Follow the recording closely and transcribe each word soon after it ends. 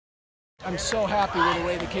I'm so happy with the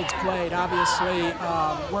way the kids played. Obviously,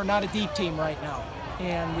 we're not a deep team right now,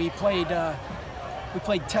 and we played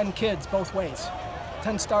 10 kids both ways,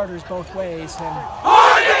 10 starters both ways, and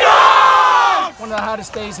one of the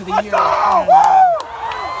hottest days of the year. And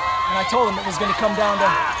I told them it was going to come down to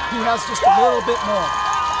who has just a little bit more,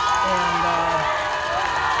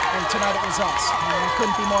 and tonight it was us. And I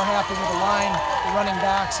couldn't be more happy with the line, the running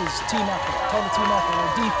backs, is team effort, total team effort.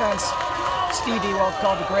 Our defense, Stevie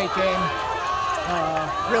called a great game.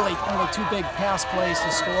 Really only 2 big pass plays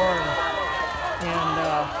to score, and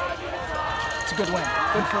it's a good win,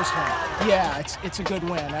 good first win. Yeah, it's a good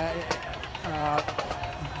win.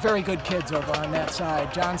 Very good kids over on that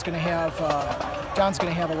side. John's going to have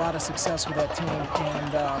a lot of success with that team,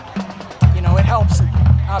 and you know, it helps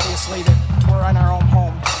obviously that we're on our own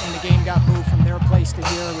home, and the game got moved from their place to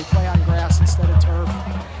here. We play on grass instead of turf.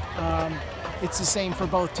 It's the same for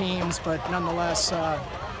both teams, but nonetheless,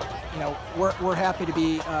 you know, we're happy to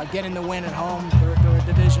be getting the win at home. They're a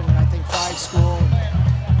Division, I think, 5 school.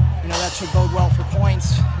 And, you know, that should bode well for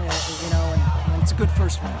points. You know, and it's a good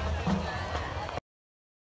first win.